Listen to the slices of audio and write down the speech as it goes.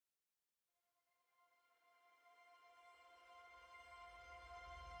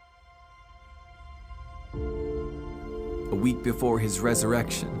a week before his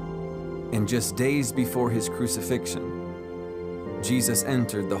resurrection, and just days before his crucifixion, Jesus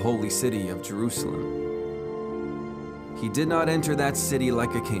entered the holy city of Jerusalem. He did not enter that city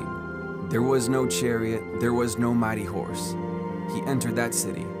like a king. There was no chariot, there was no mighty horse. He entered that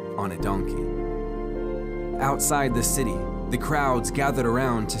city on a donkey. Outside the city, the crowds gathered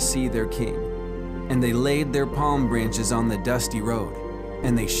around to see their king, and they laid their palm branches on the dusty road,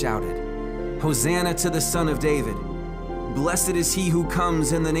 and they shouted, "Hosanna to the Son of David! Blessed is he who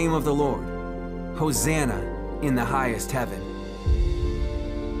comes in the name of the Lord! Hosanna in the highest heaven!"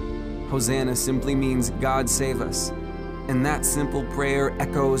 Hosanna simply means God save us, and that simple prayer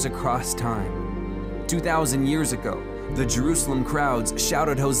echoes across time. 2,000 years ago, the Jerusalem crowds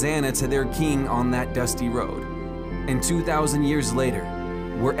shouted Hosanna to their king on that dusty road. And 2,000 years later,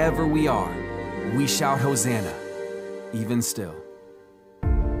 wherever we are, we shout Hosanna, even still.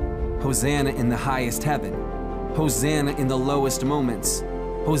 Hosanna in the highest heaven. Hosanna in the lowest moments.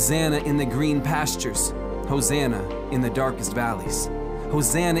 Hosanna in the green pastures. Hosanna in the darkest valleys.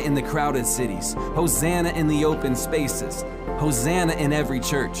 Hosanna in the crowded cities. Hosanna in the open spaces. Hosanna in every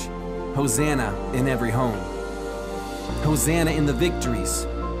church. Hosanna in every home. Hosanna in the victories.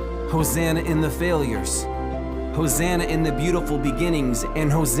 Hosanna in the failures. Hosanna in the beautiful beginnings,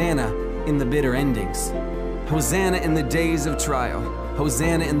 and Hosanna in the bitter endings. Hosanna in the days of trial.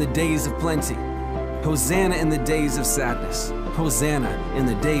 Hosanna in the days of plenty. Hosanna in the days of sadness. Hosanna in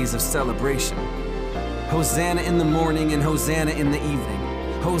the days of celebration. Hosanna in the morning and Hosanna in the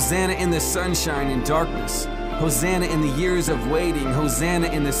evening. Hosanna in the sunshine and darkness. Hosanna in the years of waiting. Hosanna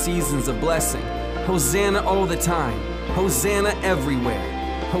in the seasons of blessing. Hosanna all the time. Hosanna everywhere.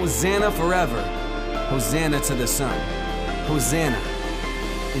 Hosanna forever. Hosanna to the Son. Hosanna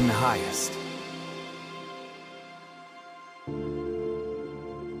in the highest.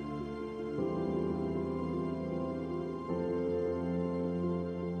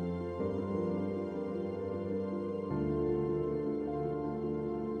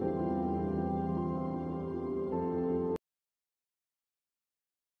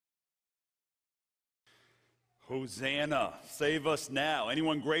 Hosanna, save us now.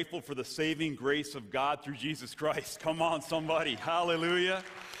 Anyone grateful for the saving grace of God through Jesus Christ? Come on, somebody. Hallelujah.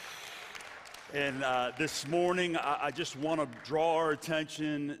 And this morning, I just want to draw our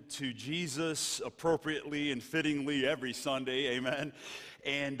attention to Jesus appropriately and fittingly every Sunday. Amen.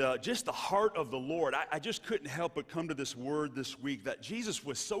 And just the heart of the Lord. I just couldn't help but come to this word this week that Jesus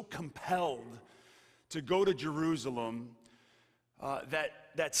was so compelled to go to Jerusalem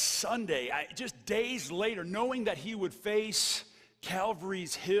that Sunday, just days later, knowing that he would face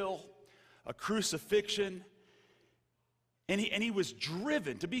Calvary's hill, a crucifixion, and he was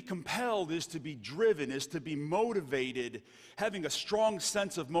driven. To be compelled is to be driven, is to be motivated, having a strong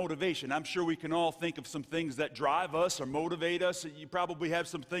sense of motivation. I'm sure we can all think of some things that drive us or motivate us. You probably have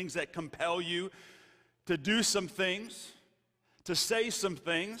some things that compel you to do some things, to say some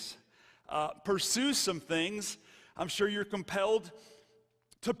things, pursue some things. I'm sure you're compelled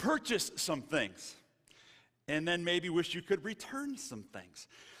to purchase some things, and then maybe wish you could return some things.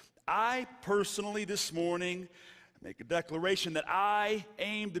 I personally this morning make a declaration that I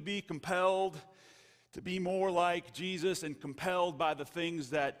aim to be compelled to be more like Jesus and compelled by the things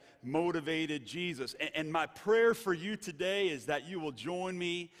that motivated Jesus. And my prayer for you today is that you will join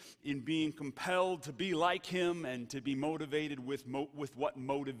me in being compelled to be like him and to be motivated with what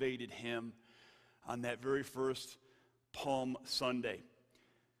motivated him on that very first Palm Sunday.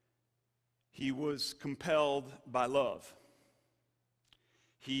 He was compelled by love.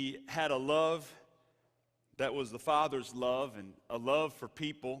 He had a love that was the Father's love and a love for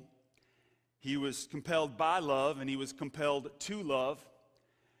people. He was compelled by love and he was compelled to love.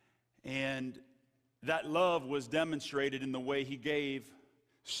 And that love was demonstrated in the way he gave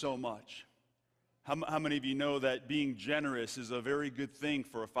so much. How many of you know that being generous is a very good thing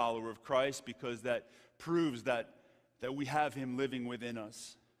for a follower of Christ, because that proves that we have him living within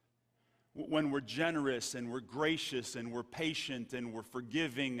us? When we're generous and we're gracious and we're patient and we're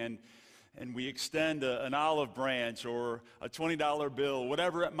forgiving and we extend an olive branch or a $20 bill,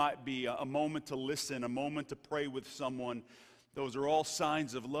 whatever it might be, a moment to listen, a moment to pray with someone, those are all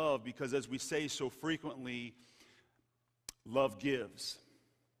signs of love, because as we say so frequently, love gives.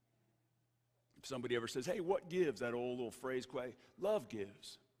 If somebody ever says, "Hey, what gives?" That old little phrase, love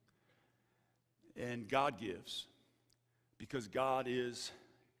gives. And God gives, because God is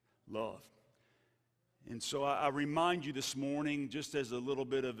love. And so I remind you this morning, just as a little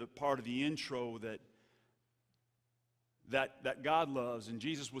bit of a part of the intro, that God loves, and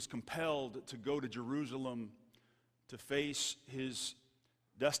Jesus was compelled to go to Jerusalem to face his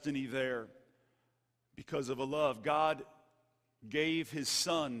destiny there because of a love. God gave his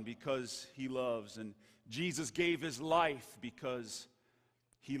son because he loves, and Jesus gave his life because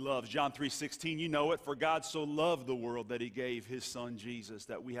he loves. John 3:16, you know it. For God so loved the world that he gave his son Jesus,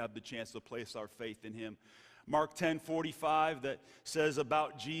 that we have the chance to place our faith in him. Mark 10:45 that says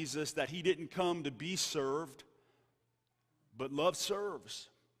about Jesus that he didn't come to be served, but love serves.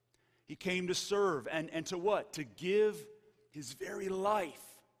 He came to serve and to what? To give his very life.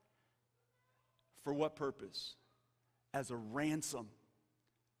 For what purpose? As a ransom,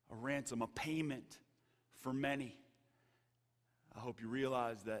 a payment for many. I hope you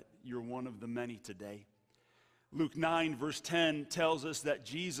realize that you're one of the many today. Luke 9 verse 10 tells us that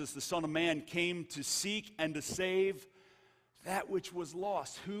Jesus, the Son of Man, came to seek and to save that which was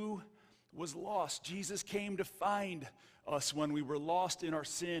lost. Who was lost? Jesus came to find us when we were lost in our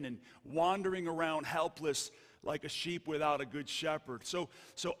sin and wandering around helpless like a sheep without a good shepherd. So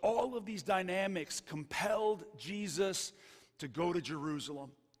all of these dynamics compelled Jesus to go to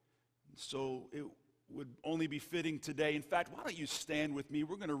Jerusalem. So it would only be fitting today. In fact, why don't you stand with me?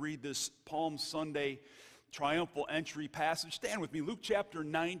 We're going to read this Palm Sunday triumphal entry passage. Stand with me. Luke chapter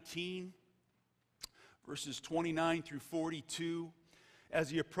 19, verses 29 through 42. As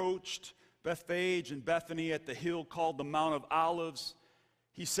he approached Bethphage and Bethany at the hill called the Mount of Olives,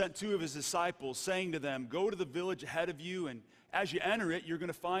 he sent two of his disciples, saying to them, go to the village ahead of you, and as you enter it, you're going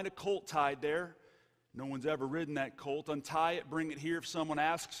to find a colt tied there. No one's ever ridden that colt. Untie it, bring it here. If someone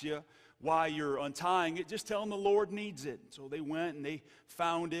asks you why you're untying it, just tell them the Lord needs it. So they went and they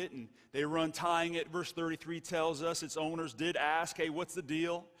found it, and they were untying it. Verse 33 tells us its owners did ask, hey, what's the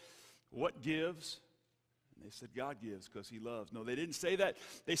deal? What gives? And they said, God gives because he loves. No, they didn't say that.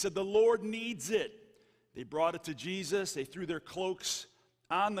 They said, the Lord needs it. They brought it to Jesus. They threw their cloaks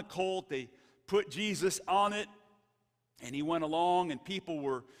on the colt. They put Jesus on it, and he went along, and people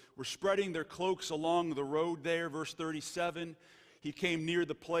were spreading their cloaks along the road there. Verse 37, he came near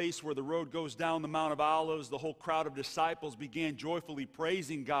the place where the road goes down the Mount of Olives. The whole crowd of disciples began joyfully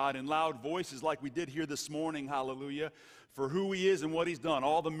praising God in loud voices like we did here this morning, hallelujah, for who he is and what he's done,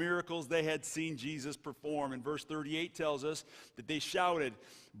 all the miracles they had seen Jesus perform. And verse 38 tells us that they shouted,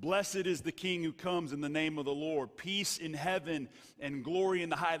 blessed is the King who comes in the name of the Lord, peace in heaven and glory in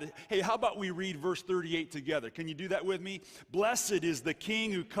the high. Hey, how about we read verse 38 together? Can you do that with me? Blessed is the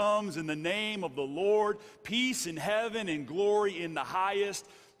King who comes in the name of the Lord, peace in heaven and glory in the highest.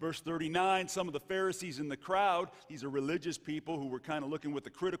 Verse 39, some of the Pharisees in the crowd, these are religious people who were kind of looking with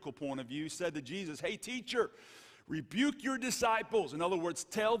a critical point of view, said to Jesus, hey, teacher, rebuke your disciples. In other words,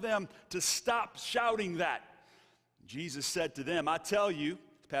 tell them to stop shouting that. Jesus said to them, I tell you,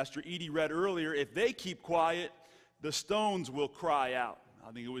 Pastor Edie read earlier, if they keep quiet, the stones will cry out.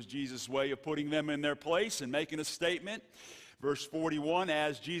 I think it was Jesus' way of putting them in their place and making a statement. Verse 41,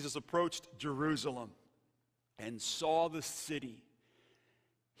 as Jesus approached Jerusalem and saw the city,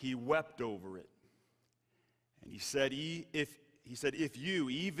 he wept over it. And he said, if you,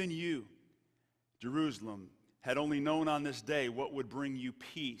 even you, Jerusalem, had only known on this day what would bring you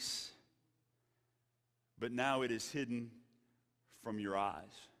peace, but now it is hidden from your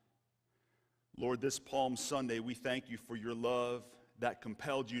eyes. Lord, this Palm Sunday, we thank you for your love that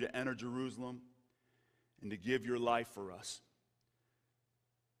compelled you to enter Jerusalem and to give your life for us.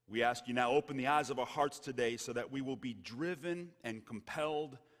 We ask you now, open the eyes of our hearts today so that we will be driven and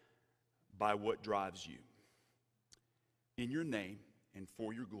compelled by what drives you. In your name and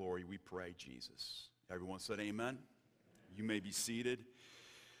for your glory, we pray, Jesus. Everyone said amen. You may be seated.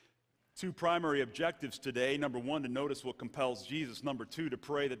 Two primary objectives today. Number one, to notice what compels Jesus. Number two, to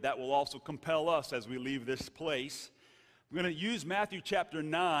pray that that will also compel us as we leave this place. We're going to use Matthew chapter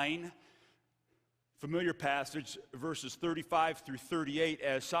 9, familiar passage, verses 35 through 38,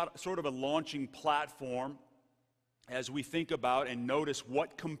 as sort of a launching platform as we think about and notice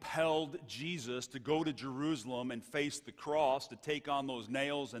what compelled Jesus to go to Jerusalem and face the cross, to take on those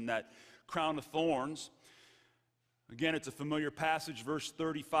nails and that crown of thorns. Again, it's a familiar passage, verse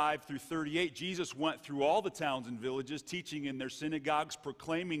 35 through 38. Jesus went through all the towns and villages, teaching in their synagogues,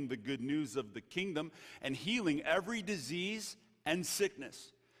 proclaiming the good news of the kingdom, and healing every disease and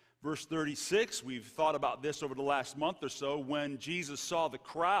sickness. Verse 36, we've thought about this over the last month or so. When Jesus saw the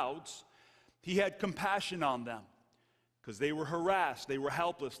crowds, he had compassion on them because they were harassed. They were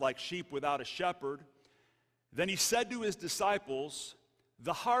helpless like sheep without a shepherd. Then he said to his disciples,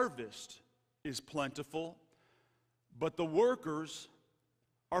 the harvest is plentiful, but the workers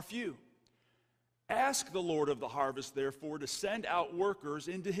are few. Ask the Lord of the harvest, therefore, to send out workers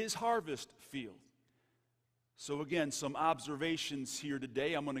into his harvest field. So again, some observations here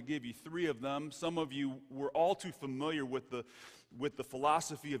today. I'm going to give you three of them. Some of you were all too familiar with the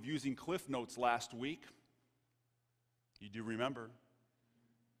philosophy of using Cliff Notes last week. You do remember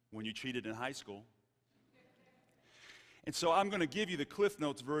when you cheated in high school. And so I'm going to give you the Cliff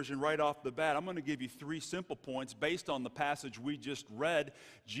Notes version right off the bat. I'm going to give you 3 simple points based on the passage we just read.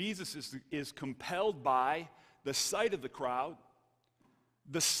 Jesus is compelled by the sight of the crowd,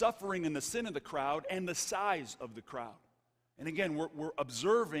 the suffering and the sin of the crowd, and the size of the crowd. And again, we're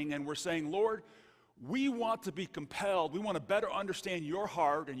observing and we're saying, Lord, we want to be compelled. We want to better understand your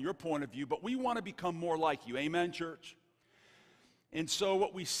heart and your point of view, but we want to become more like you. Amen, church? And so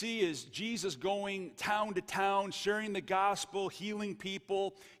what we see is Jesus going town to town, sharing the gospel, healing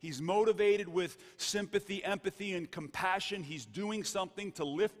people. He's motivated with sympathy, empathy, and compassion. He's doing something to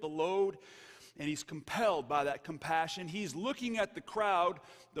lift the load, and he's compelled by that compassion. He's looking at the crowd.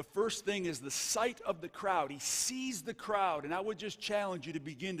 The first thing is the sight of the crowd. He sees the crowd, and I would just challenge you to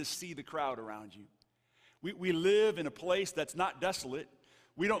begin to see the crowd around you. We live in a place that's not desolate.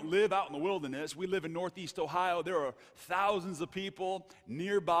 We don't live out in the wilderness. We live in Northeast Ohio. There are thousands of people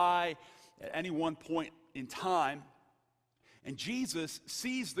nearby at any one point in time. And Jesus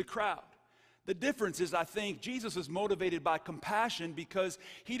sees the crowd. The difference is, I think, Jesus is motivated by compassion because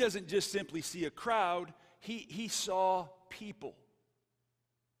he doesn't just simply see a crowd. He saw people.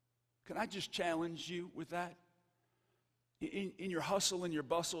 Can I just challenge you with that? In your hustle and your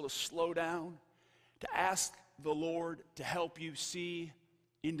bustle, to slow down, to ask the Lord to help you see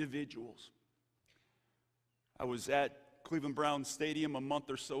individuals. I was at Cleveland Browns Stadium a month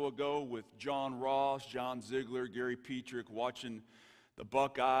or so ago with John Ross, John Ziegler, Gary Petrick, watching the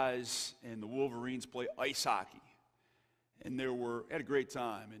Buckeyes and the Wolverines play ice hockey. And had a great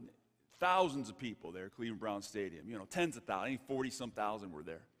time. And thousands of people there at Cleveland Browns Stadium, tens of thousands, I think 40-some thousand were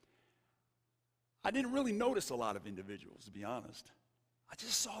there. I didn't really notice a lot of individuals, to be honest. I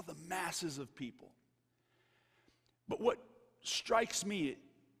just saw the masses of people. But what strikes me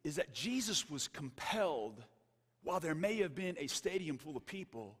is that Jesus was compelled, while there may have been a stadium full of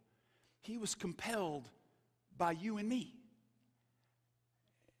people, he was compelled by you and me.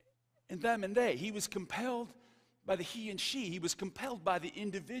 And them and they. He was compelled by the he and she. He was compelled by the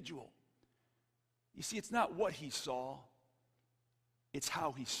individual. You see, it's not what he saw, it's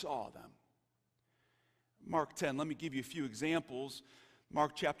how he saw them. Mark 10, let me give you a few examples.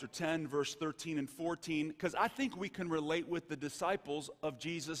 Mark chapter 10, verse 13 and 14, because I think we can relate with the disciples of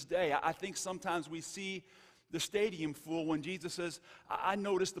Jesus' day. I think sometimes we see the stadium full when Jesus says, I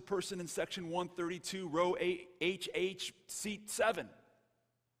noticed the person in section 132, row HH, seat 7.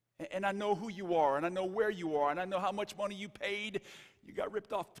 And I know who you are, and I know where you are, and I know how much money you paid. You got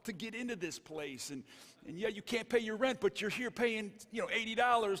ripped off to get into this place. And yeah, you can't pay your rent, but you're here paying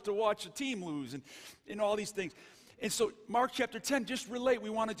 $80 to watch a team lose and all these things. And so Mark chapter 10, just relate.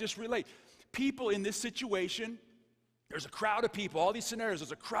 We want to just relate. People in this situation, there's a crowd of people. All these scenarios,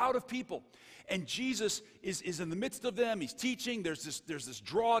 there's a crowd of people. And Jesus is in the midst of them. He's teaching. There's this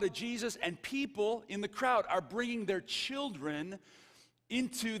draw to Jesus. And people in the crowd are bringing their children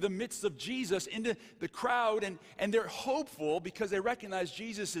into the midst of Jesus, into the crowd. And they're hopeful because they recognize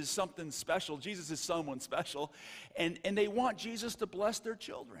Jesus is something special. Jesus is someone special. And they want Jesus to bless their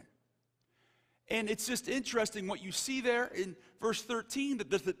children. And it's just interesting what you see there in verse 13, that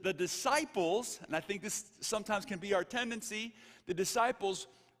the disciples, and I think this sometimes can be our tendency, the disciples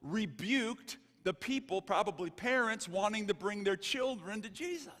rebuked the people, probably parents, wanting to bring their children to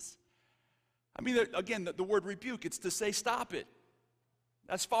Jesus. I mean, again, the word rebuke, it's to say, stop it.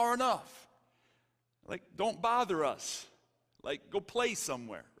 That's far enough. Like, don't bother us. Like, go play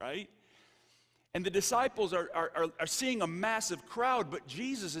somewhere, right? And the disciples are seeing a massive crowd, but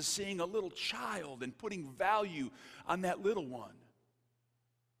Jesus is seeing a little child and putting value on that little one.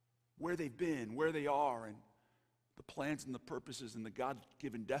 Where they've been, where they are, and the plans and the purposes and the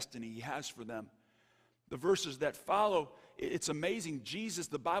God-given destiny he has for them. The verses that follow, it's amazing. Jesus,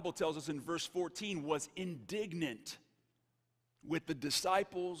 the Bible tells us in verse 14, was indignant with the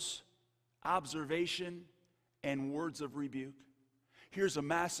disciples' observation and words of rebuke. Here's a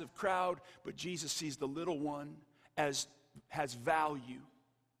massive crowd, but Jesus sees the little one as has value.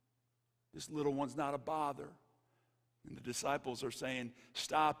 This little one's not a bother. And the disciples are saying,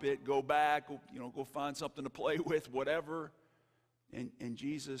 stop it, go back, go find something to play with, whatever. And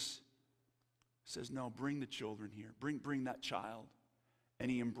Jesus says, no, bring the children here. Bring that child.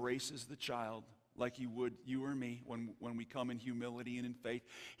 And he embraces the child like he would you or me when we come in humility and in faith.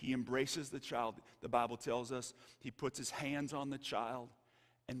 He embraces the child. The Bible tells us he puts his hands on the child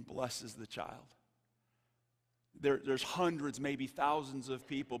and blesses the child. There's hundreds, maybe thousands of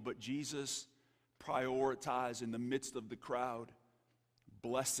people, but Jesus prioritized in the midst of the crowd,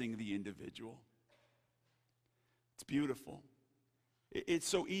 blessing the individual. It's beautiful. It's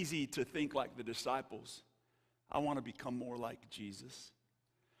so easy to think like the disciples. I want to become more like Jesus.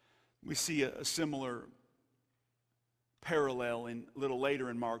 We see a similar parallel a little later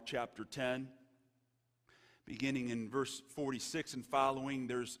in Mark chapter 10. Beginning in verse 46 and following,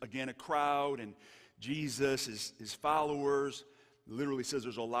 there's again a crowd, and Jesus, his followers, literally says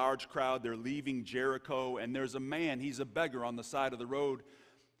there's a large crowd. They're leaving Jericho, and there's a man, he's a beggar on the side of the road.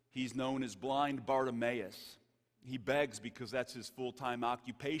 He's known as blind Bartimaeus. He begs because that's his full-time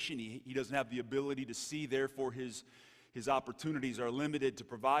occupation. He doesn't have the ability to see, therefore his opportunities are limited to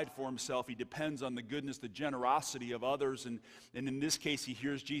provide for himself. He depends on the goodness, the generosity of others. And in this case, he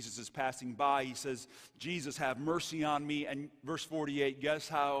hears Jesus is passing by. He says, Jesus, have mercy on me. And verse 48, guess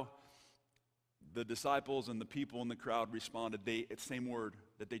how the disciples and the people in the crowd responded? It's the same word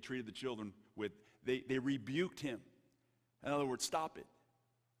that they treated the children with. They rebuked him. In other words, stop it.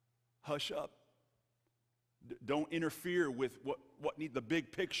 Hush up. Don't interfere with what need the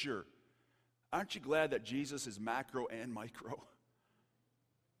big picture. Aren't you glad that Jesus is macro and micro?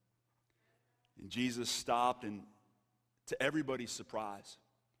 And Jesus stopped, and to everybody's surprise,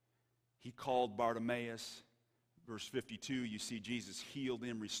 he called Bartimaeus. Verse 52, you see Jesus healed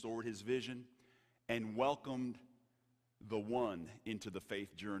him, restored his vision, and welcomed the one into the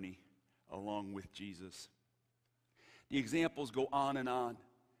faith journey along with Jesus. The examples go on and on.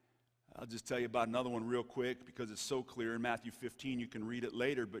 I'll just tell you about another one real quick because it's so clear in Matthew 15. You can read it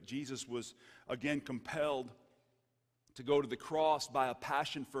later. But Jesus was, again, compelled to go to the cross by a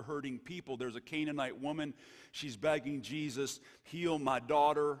passion for hurting people. There's a Canaanite woman. She's begging Jesus, heal my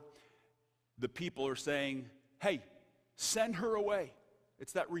daughter. The people are saying, hey, send her away.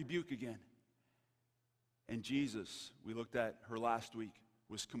 It's that rebuke again. And Jesus, we looked at her last week,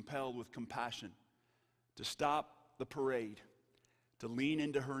 was compelled with compassion to stop the parade, to lean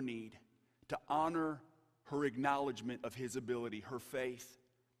into her need, to honor her acknowledgement of his ability, her faith,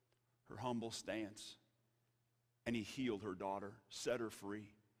 her humble stance. And he healed her daughter, set her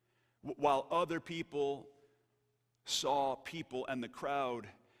free. While other people saw people and the crowd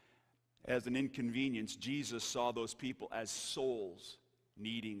as an inconvenience, Jesus saw those people as souls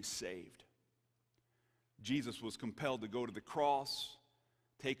needing saved. Jesus was compelled to go to the cross,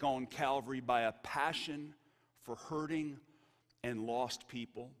 take on Calvary by a passion for hurting and lost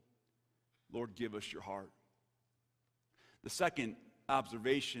people. Lord, give us your heart. The second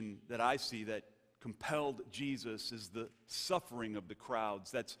observation that I see that compelled Jesus is the suffering of the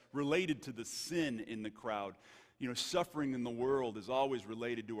crowds that's related to the sin in the crowd. You know, suffering in the world is always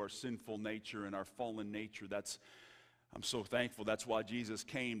related to our sinful nature and our fallen nature. I'm so thankful. That's why Jesus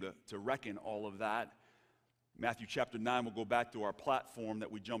came to reckon all of that. Matthew chapter 9, we'll go back to our platform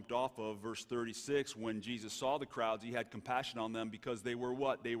that we jumped off of, verse 36. When Jesus saw the crowds, he had compassion on them because they were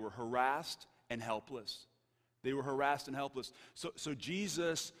what? They were harassed and helpless. They were harassed and helpless. So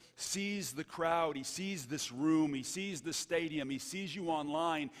Jesus sees the crowd, he sees this room, he sees the stadium, he sees you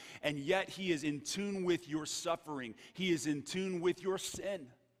online, and yet he is in tune with your suffering. He is in tune with your sin.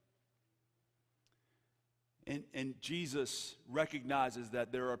 And Jesus recognizes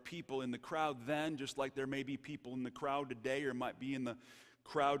that there are people in the crowd then, just like there may be people in the crowd today or might be in the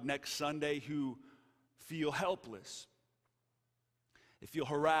crowd next Sunday who feel helpless. They feel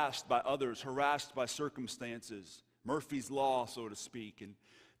harassed by others, harassed by circumstances, Murphy's Law, so to speak, and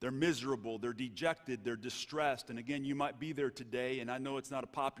they're miserable, they're dejected, they're distressed. And again, you might be there today, and I know it's not a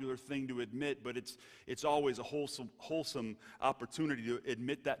popular thing to admit, but it's always a wholesome opportunity to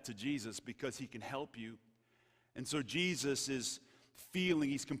admit that to Jesus because he can help you. And so Jesus is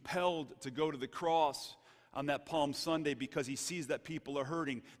he's compelled to go to the cross on that Palm Sunday because he sees that people are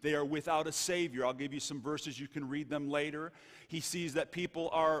hurting. They are without a Savior. I'll give you some verses. You can read them later. He sees that people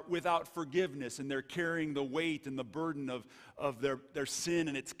are without forgiveness and they're carrying the weight and the burden of their sin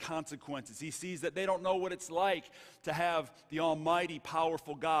and its consequences. He sees that they don't know what it's like to have the almighty,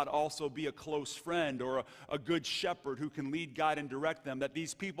 powerful God also be a close friend or a good shepherd who can lead, guide, and direct them. That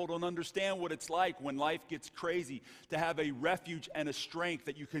these people don't understand what it's like when life gets crazy to have a refuge and a strength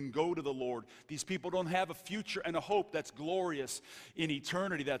that you can go to the Lord. These people don't have a future and a hope that's glorious in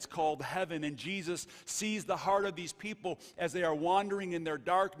eternity that's called heaven. And Jesus sees the heart of these people as they are wandering in their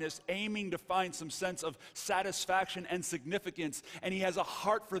darkness, aiming to find some sense of satisfaction and significance. And he has a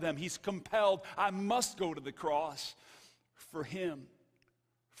heart for them. He's compelled. I must go to the cross for him,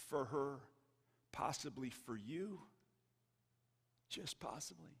 for her, possibly for you, just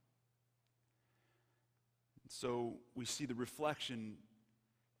possibly. And so we see the reflection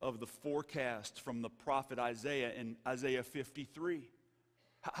of the forecast from the prophet Isaiah in Isaiah 53.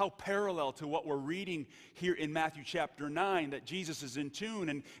 How parallel to what we're reading here in Matthew chapter 9, that Jesus is in tune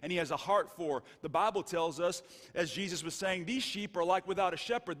and he has a heart for. The Bible tells us, as Jesus was saying, these sheep are like without a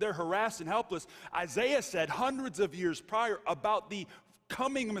shepherd. They're harassed and helpless. Isaiah said hundreds of years prior about the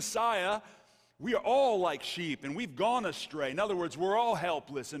coming Messiah, we are all like sheep and we've gone astray. In other words, we're all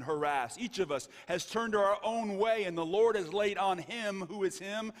helpless and harassed. Each of us has turned to our own way, and the Lord has laid on him, who is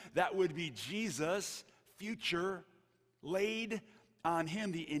him, that would be Jesus, future, laid on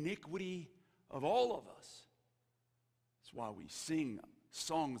him the iniquity of all of us. That's why we sing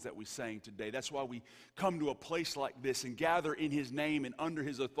songs that we sang today. That's why we come to a place like this and gather in his name and under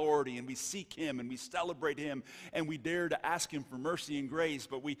his authority, and we seek him and we celebrate him and we dare to ask him for mercy and grace,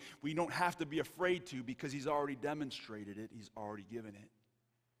 but we don't have to be afraid to, because he's already demonstrated it. He's already given it.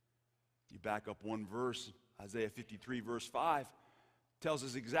 You back up one verse, Isaiah 53 verse 5. Tells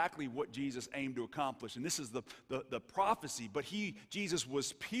us exactly what Jesus aimed to accomplish. And this is the prophecy. But Jesus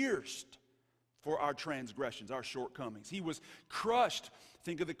was pierced for our transgressions, our shortcomings. He was crushed,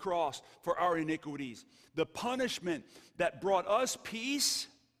 think of the cross, for our iniquities. The punishment that brought us peace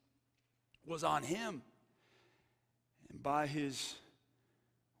was on him. And by his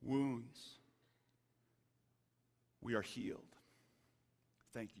wounds, we are healed.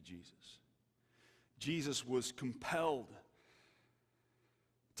 Thank you, Jesus. Jesus was compelled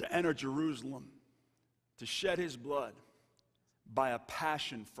to enter Jerusalem, to shed his blood by a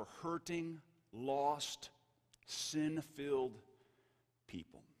passion for hurting, lost, sin-filled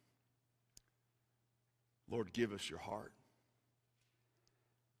people. Lord, give us your heart.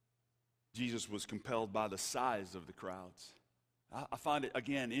 Jesus was compelled by the size of the crowds. I find it,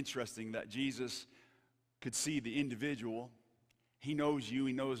 again, interesting that Jesus could see the individual. He knows you,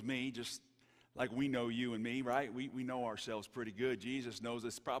 he knows me, just like we know you and me, right? We know ourselves pretty good. Jesus knows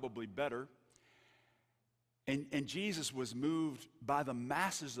us probably better. And Jesus was moved by the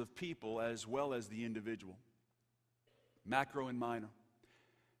masses of people as well as the individual, macro and minor.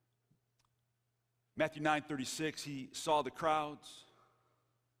 Matthew 9:36, he saw the crowds.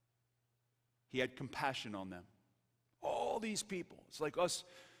 He had compassion on them. All these people. It's like us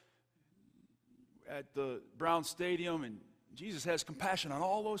at the Brown Stadium, and Jesus has compassion on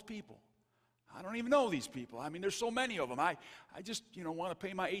all those people. I don't even know these people. I mean, there's so many of them. I just, want to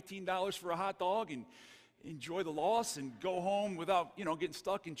pay my $18 for a hot dog and enjoy the loss and go home without, getting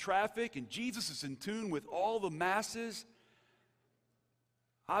stuck in traffic. And Jesus is in tune with all the masses.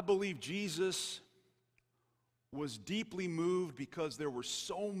 I believe Jesus was deeply moved because there were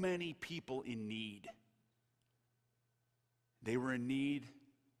so many people in need. They were in need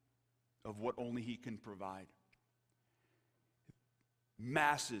of what only he can provide.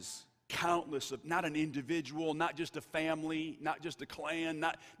 Masses, countless of, not an individual, not just a family, not just a clan,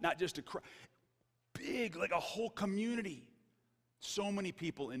 not just a big, like a whole community. So many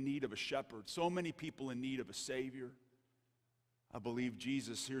people in need of a shepherd, so many people in need of a Savior. I believe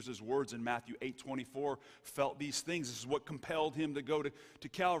Jesus, here's his words in Matthew 8:24, felt these things. This is what compelled him to go to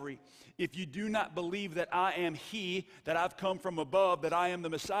Calvary. If you do not believe that I am he, that I've come from above, that I am the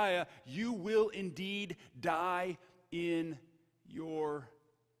Messiah, you will indeed die in your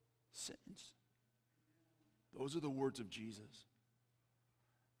sins. Those are the words of Jesus.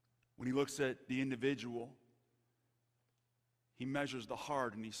 When he looks at the individual, he measures the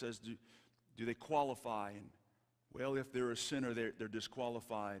heart and he says, do they qualify? And well, if they're a sinner, they're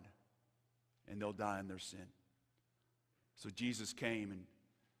disqualified and they'll die in their sin. So Jesus came and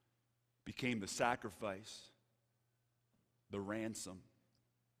became the sacrifice, the ransom.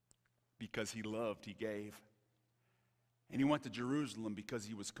 Because he loved, he gave. And he went to Jerusalem because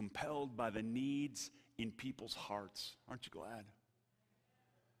he was compelled by the needs in people's hearts. Aren't you glad?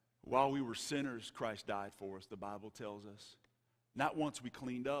 While we were sinners, Christ died for us, the Bible tells us. Not once we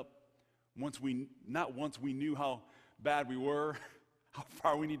cleaned up, not once we knew how bad we were, how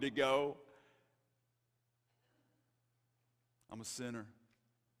far we need to go. I'm a sinner.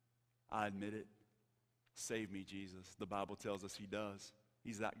 I admit it. Save me, Jesus. The Bible tells us he does.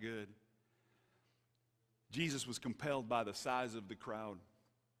 He's that good. Jesus was compelled by the size of the crowd.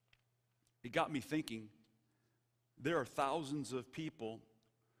 It got me thinking, there are thousands of people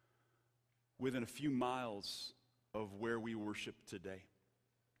within a few miles of where we worship today.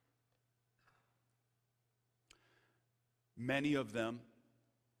 Many of them,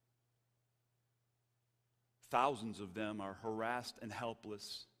 thousands of them, are harassed and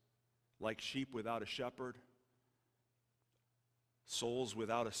helpless, like sheep without a shepherd, souls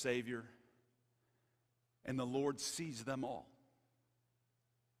without a Savior, and the Lord sees them all.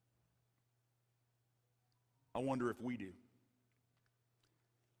 I wonder if we do.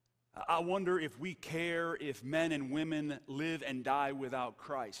 I wonder if we care if men and women live and die without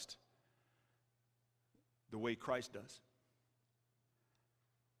Christ the way Christ does.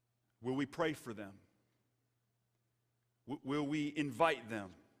 Will we pray for them? Will we invite them?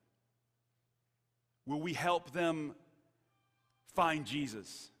 Will we help them find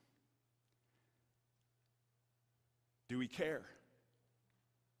Jesus? Do we care?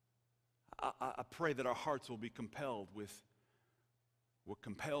 I pray that our hearts will be compelled with what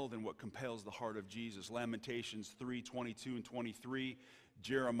compelled and what compels the heart of Jesus. Lamentations 3:22 and 23,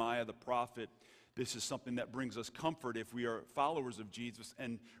 Jeremiah the prophet. This is something that brings us comfort if we are followers of Jesus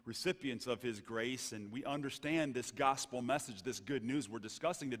and recipients of his grace, and we understand this gospel message, this good news we're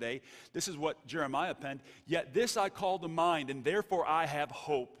discussing today. This is what Jeremiah penned. Yet this I call to mind, and therefore I have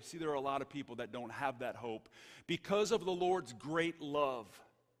hope. See, there are a lot of people that don't have that hope. Because of the Lord's great love,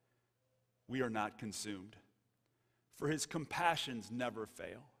 we are not consumed, for his compassions never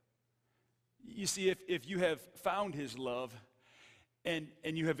fail. You see, if you have found his love, and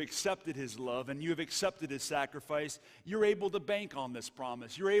you have accepted his love, and you have accepted his sacrifice, you're able to bank on this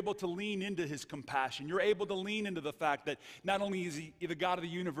promise. You're able to lean into his compassion. You're able to lean into the fact that not only is he the God of the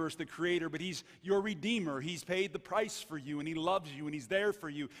universe, the creator, but he's your redeemer. He's paid the price for you, and he loves you, and he's there for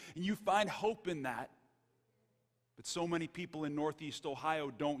you, and you find hope in that. But so many people in Northeast Ohio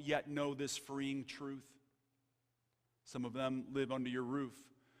don't yet know this freeing truth. Some of them live under your roof.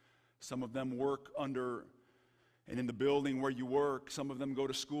 Some of them work under and in the building where you work. Some of them go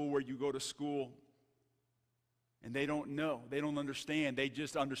to school where you go to school. And they don't know. They don't understand. They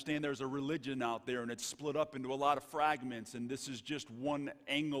just understand there's a religion out there and it's split up into a lot of fragments, and this is just one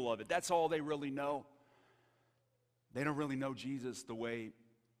angle of it. That's all they really know. They don't really know Jesus the way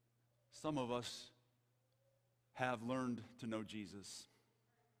some of us have learned to know Jesus.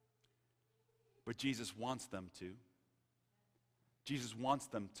 But Jesus wants them to. Jesus wants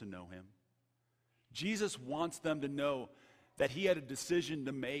them to know him. Jesus wants them to know that he had a decision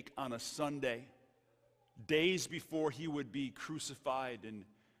to make on a Sunday, days before he would be crucified and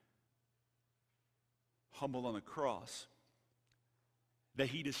humbled on the cross, that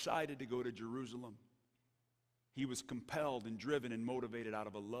he decided to go to Jerusalem. He was compelled and driven and motivated out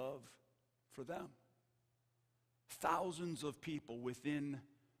of a love for them. Thousands of people within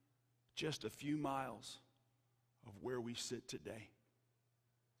just a few miles of where we sit today.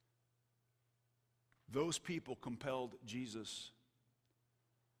 Those people compelled Jesus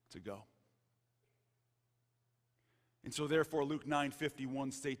to go. And so therefore, Luke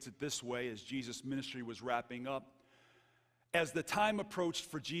 9:51 states it this way as Jesus' ministry was wrapping up. As the time approached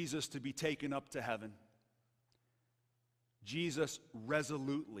for Jesus to be taken up to heaven, Jesus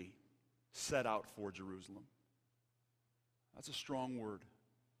resolutely set out for Jerusalem. That's a strong word.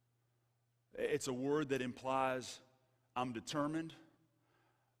 It's a word that implies I'm determined.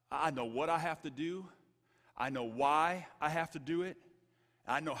 I know what I have to do. I know why I have to do it.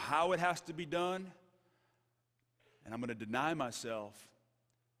 I know how it has to be done. And I'm going to deny myself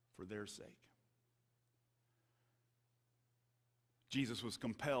for their sake. Jesus was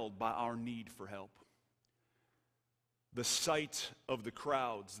compelled by our need for help. The sight of the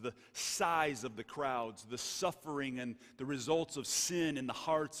crowds, the size of the crowds, the suffering and the results of sin in the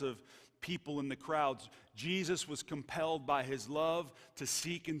hearts of people in the crowds. Jesus was compelled by his love to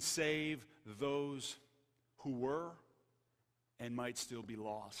seek and save those who were and might still be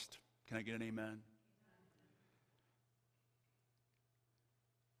lost. Can I get an amen?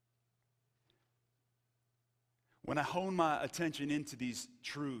 When I hone my attention into these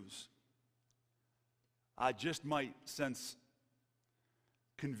truths, I just might sense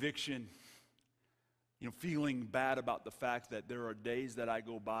conviction, feeling bad about the fact that there are days that I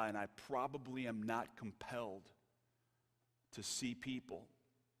go by and I probably am not compelled to see people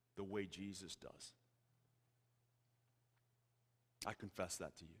the way Jesus does. I confess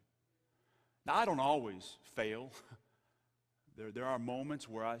that to you. Now, I don't always fail. There are moments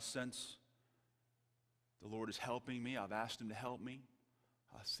where I sense the Lord is helping me. I've asked him to help me.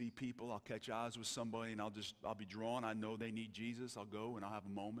 I see people, I'll catch eyes with somebody, and I'll be drawn. I know they need Jesus. I'll go and I'll have a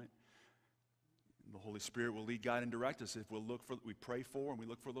moment. And the Holy Spirit will lead, guide, and direct us if we pray for and we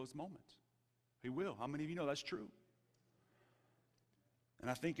look for those moments. He will. How many of you know that's true? And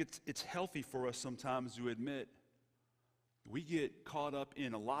I think it's healthy for us sometimes to admit we get caught up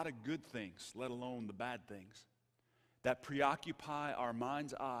in a lot of good things, let alone the bad things, that preoccupy our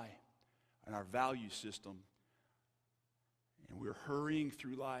mind's eye and our value system. And we're hurrying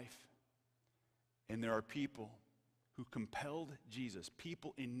through life, and there are people who compelled Jesus,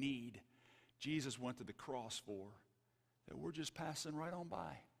 people in need Jesus went to the cross for, that we're just passing right on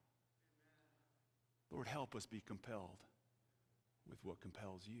by. Lord, help us be compelled with what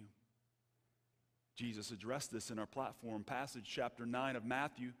compels you. Jesus addressed this in our platform passage, chapter 9 of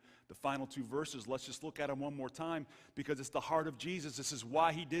Matthew, the final 2 verses. Let's just look at them one more time because it's the heart of Jesus. This is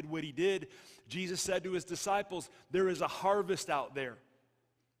why he did what he did. Jesus said to his disciples, there is a harvest out there.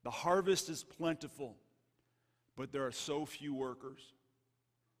 The harvest is plentiful, but there are so few workers.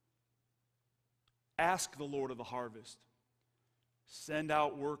 Ask the Lord of the harvest. Send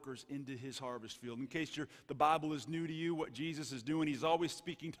out workers into his harvest field. In case the Bible is new to you, what Jesus is doing, he's always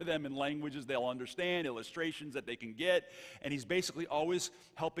speaking to them in languages they'll understand, illustrations that they can get, and he's basically always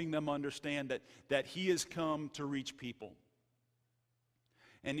helping them understand that he has come to reach people.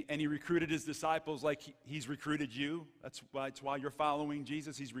 And he recruited his disciples like he's recruited you. That's why you're following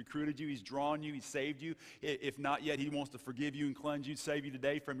Jesus. He's recruited you. He's drawn you. He's saved you. If not yet, he wants to forgive you and cleanse you, save you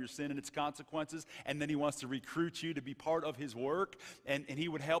today from your sin and its consequences. And then he wants to recruit you to be part of his work. And he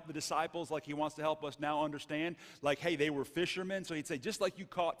would help the disciples like he wants to help us now understand. Like, hey, they were fishermen. So he'd say, just like you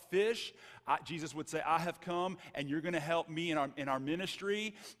caught fish, Jesus would say, I have come and you're going to help me in our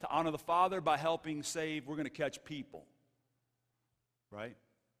ministry to honor the Father by helping save. We're going to catch people. Right?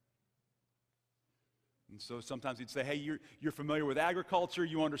 And so sometimes he'd say, hey, you're familiar with agriculture.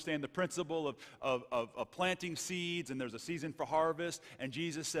 You understand the principle of planting seeds, and there's a season for harvest. And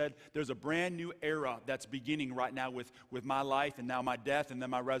Jesus said, there's a brand new era that's beginning right now with my life and now my death and then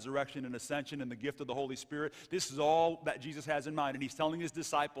my resurrection and ascension and the gift of the Holy Spirit. This is all that Jesus has in mind. And he's telling his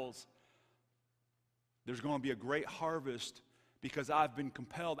disciples, there's going to be a great harvest because I've been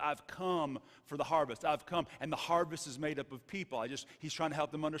compelled. I've come for the harvest. I've come, and the harvest is made up of people. He's trying to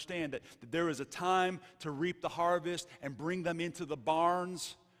help them understand that there is a time to reap the harvest and bring them into the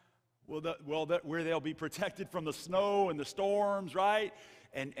barns, where they'll be protected from the snow and the storms, right?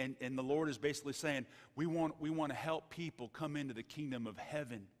 And the Lord is basically saying, we want to help people come into the kingdom of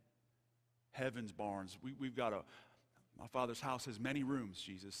heaven, heaven's barns. We've got my Father's house has many rooms,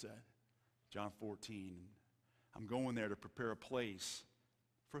 Jesus said, John 14. I'm going there to prepare a place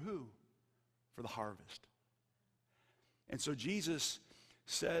for who? For the harvest. And so Jesus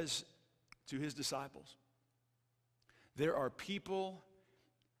says to his disciples, there are people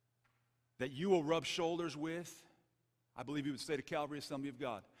that you will rub shoulders with. I believe he would say to Calvary Assembly of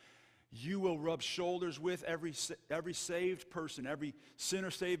God, you will rub shoulders with every saved person, every sinner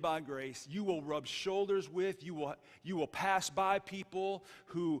saved by grace. You will rub shoulders with. You will pass by people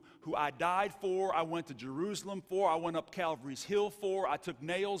who I died for. I went to Jerusalem for. I went up Calvary's hill for. I took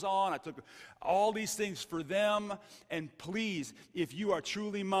nails on. I took all these things for them. And please, if you are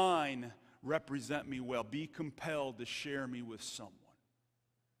truly mine, represent me well. Be compelled to share me with someone.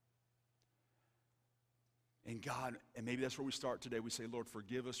 And God, and maybe that's where we start today. We say, Lord,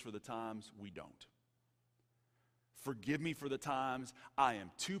 forgive us for the times we don't. Forgive me for the times I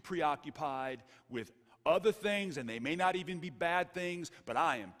am too preoccupied with other things, and they may not even be bad things, but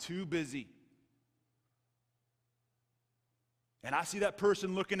I am too busy. And I see that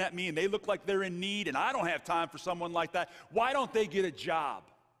person looking at me, and they look like they're in need, and I don't have time for someone like that. Why don't they get a job?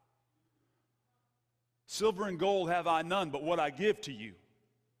 Silver and gold have I none, but what I give to you.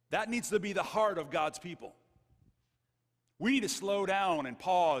 That needs to be the heart of God's people. We need to slow down and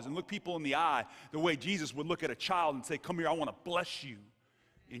pause and look people in the eye the way Jesus would look at a child and say, come here, I want to bless you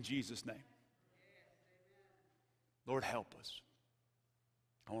in Jesus' name. Lord, help us.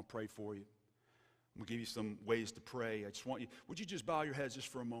 I want to pray for you. I'm going to give you some ways to pray. I just want you, would you just bow your heads just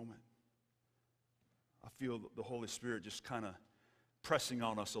for a moment? I feel the Holy Spirit just kind of pressing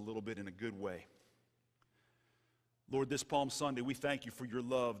on us a little bit in a good way. Lord, this Palm Sunday, we thank you for your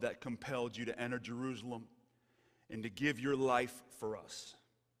love that compelled you to enter Jerusalem and to give your life for us.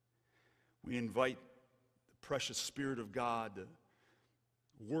 We invite the precious Spirit of God to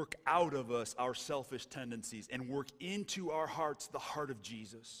work out of us our selfish tendencies and work into our hearts the heart of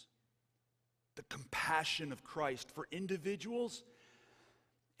Jesus, the compassion of Christ for individuals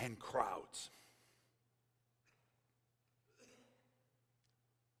and crowds,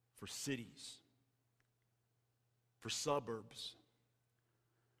 for cities, for suburbs,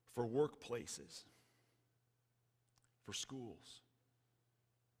 for workplaces, for schools.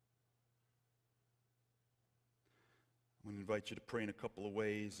 I'm going to invite you to pray in a couple of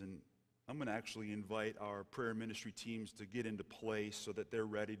ways, and I'm going to actually invite our prayer ministry teams to get into place so that they're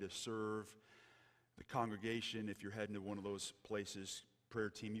ready to serve the congregation. If you're heading to one of those places,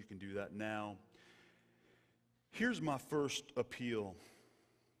 prayer team, you can do that now. Here's my first appeal.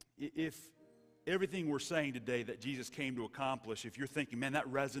 If everything we're saying today that Jesus came to accomplish, if you're thinking, man, that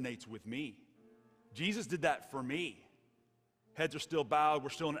resonates with me. Jesus did that for me. Heads are still bowed. We're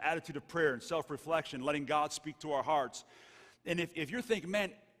still in an attitude of prayer and self-reflection, letting God speak to our hearts. And if you're thinking,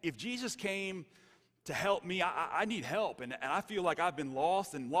 man, if Jesus came to help me. I need help, and I feel like I've been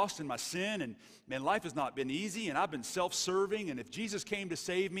lost in my sin, and man, life has not been easy, and I've been self-serving, and if Jesus came to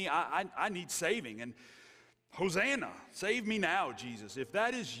save me, I need saving, and Hosanna, save me now, Jesus. If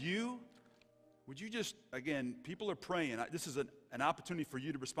that is you, would you just, again, people are praying. This is an opportunity for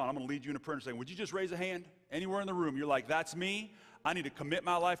you to respond. I'm going to lead you in a prayer and say, would you just raise a hand anywhere in the room? You're like, that's me. I need to commit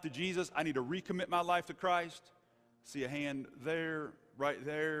my life to Jesus. I need to recommit my life to Christ. See a hand there, right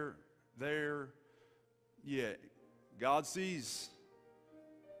there, there. Yeah, God sees.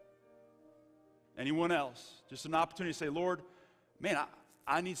 Anyone else? Just an opportunity to say, Lord, man,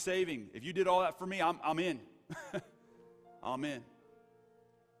 I need saving. If you did all that for me, I'm in. I'm in.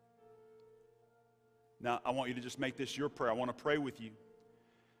 Now, I want you to just make this your prayer. I want to pray with you.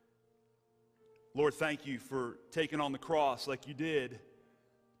 Lord, thank you for taking on the cross like you did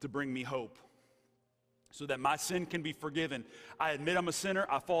to bring me hope so that my sin can be forgiven. I admit I'm a sinner.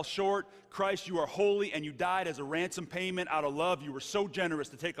 I fall short. Christ, you are holy, and you died as a ransom payment out of love. You were so generous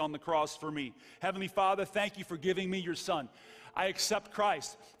to take on the cross for me. Heavenly Father, thank you for giving me your Son. I accept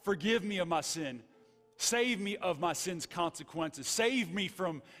Christ. Forgive me of my sin. Save me of my sin's consequences. Save me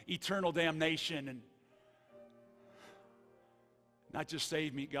from eternal damnation. And not just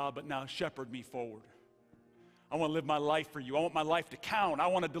save me, God, but now shepherd me forward. I want to live my life for you. I want my life to count. I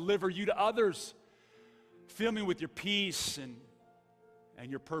want to deliver you to others. Fill me with your peace and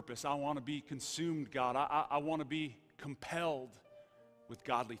your purpose. I want to be consumed, God. I want to be compelled with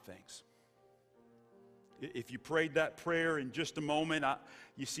godly things. If you prayed that prayer in just a moment,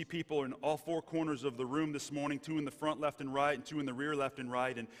 you see people in all four corners of the room this morning, 2 in the front, left and right, and 2 in the rear, left and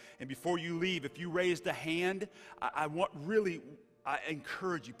right. And before you leave, if you raised a hand, I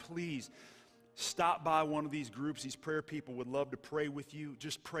encourage you, please, stop by one of these groups. These prayer people would love to pray with you.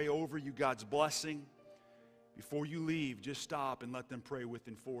 Just pray over you God's blessing. Before you leave, just stop and let them pray with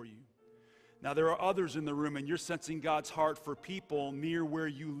and for you. Now, there are others in the room, and you're sensing God's heart for people near where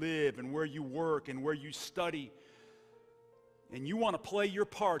you live and where you work and where you study. And you want to play your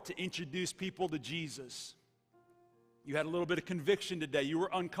part to introduce people to Jesus. You had a little bit of conviction today. You were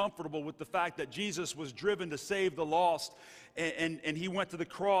uncomfortable with the fact that Jesus was driven to save the lost, and he went to the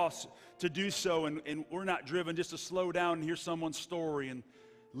cross to do so, and we're not driven just to slow down and hear someone's story and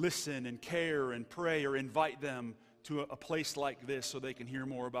listen and care and pray or invite them to a place like this so they can hear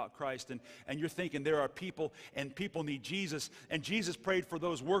more about Christ. And you're thinking there are people, and people need Jesus, and Jesus prayed for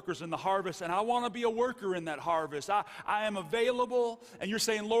those workers in the harvest, and I want to be a worker in that harvest. I am available, and you're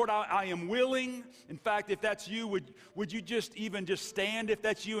saying, Lord, I am willing. In fact, if that's you, would you just stand if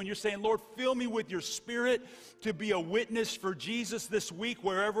that's you, and you're saying, Lord, fill me with your Spirit to be a witness for Jesus this week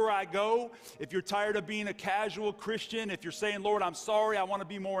wherever I go. If you're tired of being a casual Christian, if you're saying, Lord, I'm sorry, I want to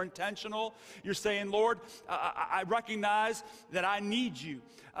be more intentional. You're saying, Lord, I recognize that I need you.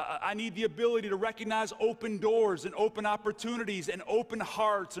 I need the ability to recognize open doors and open opportunities and open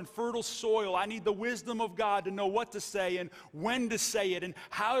hearts and fertile soil. I need the wisdom of God to know what to say and when to say it and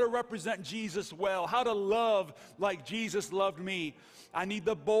how to represent Jesus well, how to love like Jesus loved me. I need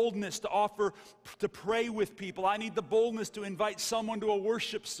the boldness to offer, to pray with people. I need the boldness to invite someone to a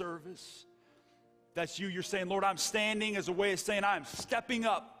worship service. That's you. You're saying, Lord, I'm standing as a way of saying I'm stepping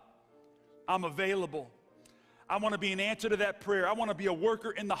up. I'm available. I want to be an answer to that prayer. I want to be a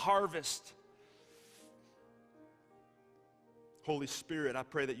worker in the harvest. Holy Spirit, I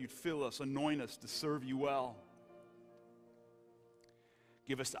pray that you'd fill us, anoint us to serve you well.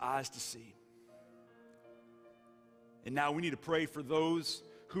 Give us the eyes to see. And now we need to pray for those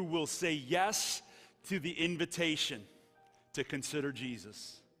who will say yes to the invitation to consider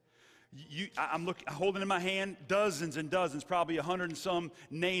Jesus. I'm holding in my hand dozens and dozens, probably 100 and some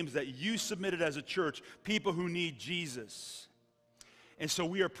names that you submitted as a church, people who need Jesus. And so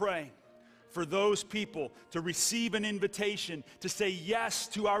we are praying for those people to receive an invitation, to say yes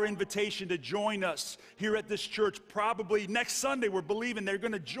to our invitation to join us here at this church. Probably next Sunday, we're believing they're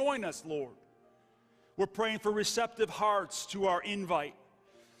going to join us, Lord. We're praying for receptive hearts to our invite.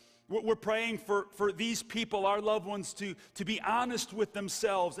 We're praying for these people, our loved ones, to be honest with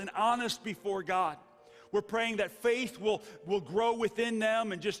themselves and honest before God. We're praying that faith will grow within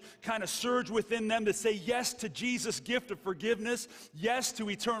them and just kind of surge within them to say yes to Jesus' gift of forgiveness, yes to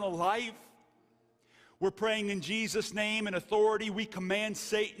eternal life. We're praying in Jesus' name and authority. We command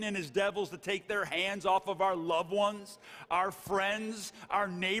Satan and his devils to take their hands off of our loved ones, our friends, our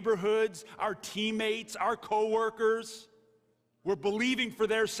neighborhoods, our teammates, our co-workers. We're believing for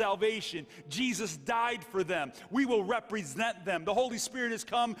their salvation. Jesus died for them. We will represent them. The Holy Spirit has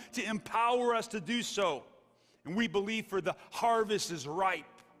come to empower us to do so. And we believe for the harvest is ripe.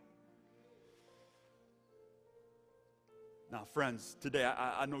 Now, friends, today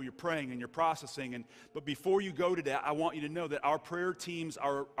I know you're praying and you're processing, but before you go today, I want you to know that our prayer teams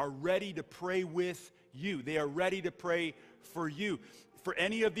are ready to pray with you. They are ready to pray for you. For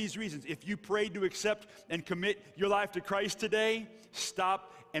any of these reasons, if you prayed to accept and commit your life to Christ today,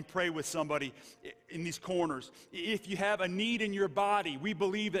 stop and pray with somebody in these corners. If you have a need in your body, we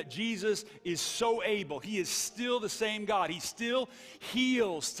believe that Jesus is so able. He is still the same God. He still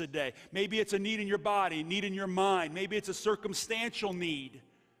heals today. Maybe it's a need in your body, a need in your mind. Maybe it's a circumstantial need.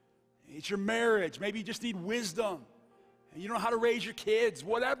 It's your marriage. Maybe you just need wisdom. You don't know how to raise your kids,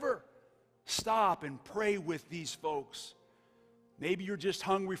 whatever. Stop and pray with these folks. Maybe you're just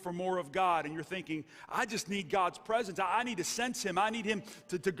hungry for more of God and you're thinking, I just need God's presence. I need to sense Him. I need Him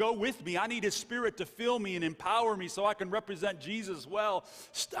to go with me. I need His Spirit to fill me and empower me so I can represent Jesus well.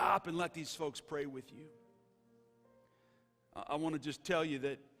 Stop and let these folks pray with you. I want to just tell you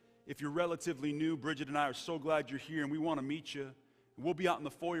that if you're relatively new, Bridget and I are so glad you're here and we want to meet you. We'll be out in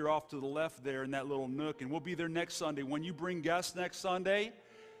the foyer off to the left there in that little nook, and we'll be there next Sunday. When you bring guests next Sunday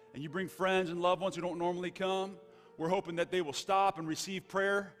and you bring friends and loved ones who don't normally come, we're hoping that they will stop and receive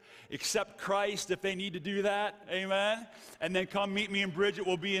prayer, accept Christ if they need to do that, amen? And then come meet me and Bridget.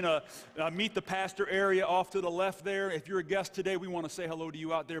 We'll be in a meet the pastor area off to the left there. If you're a guest today, we want to say hello to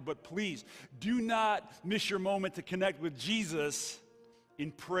you out there, but please do not miss your moment to connect with Jesus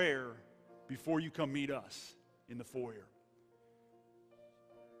in prayer before you come meet us in the foyer.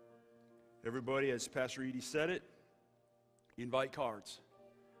 Everybody, as Pastor Edie said it, invite cards.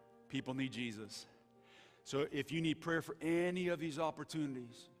 People need Jesus. So if you need prayer for any of these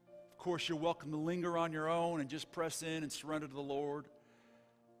opportunities, of course you're welcome to linger on your own and just press in and surrender to the Lord.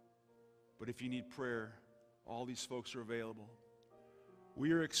 But if you need prayer, all these folks are available.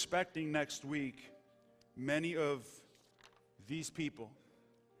 We are expecting next week many of these people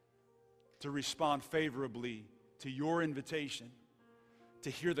to respond favorably to your invitation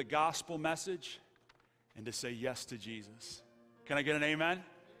to hear the gospel message and to say yes to Jesus. Can I get an amen?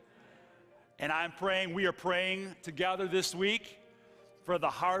 And I'm praying, we are praying together this week for the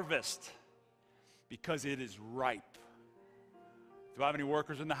harvest because it is ripe. Do I have any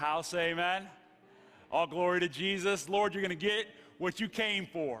workers in the house? Amen. All glory to Jesus. Lord, you're going to get what you came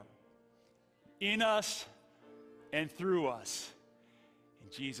for in us and through us.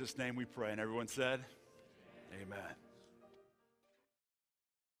 In Jesus' name we pray. And everyone said, amen.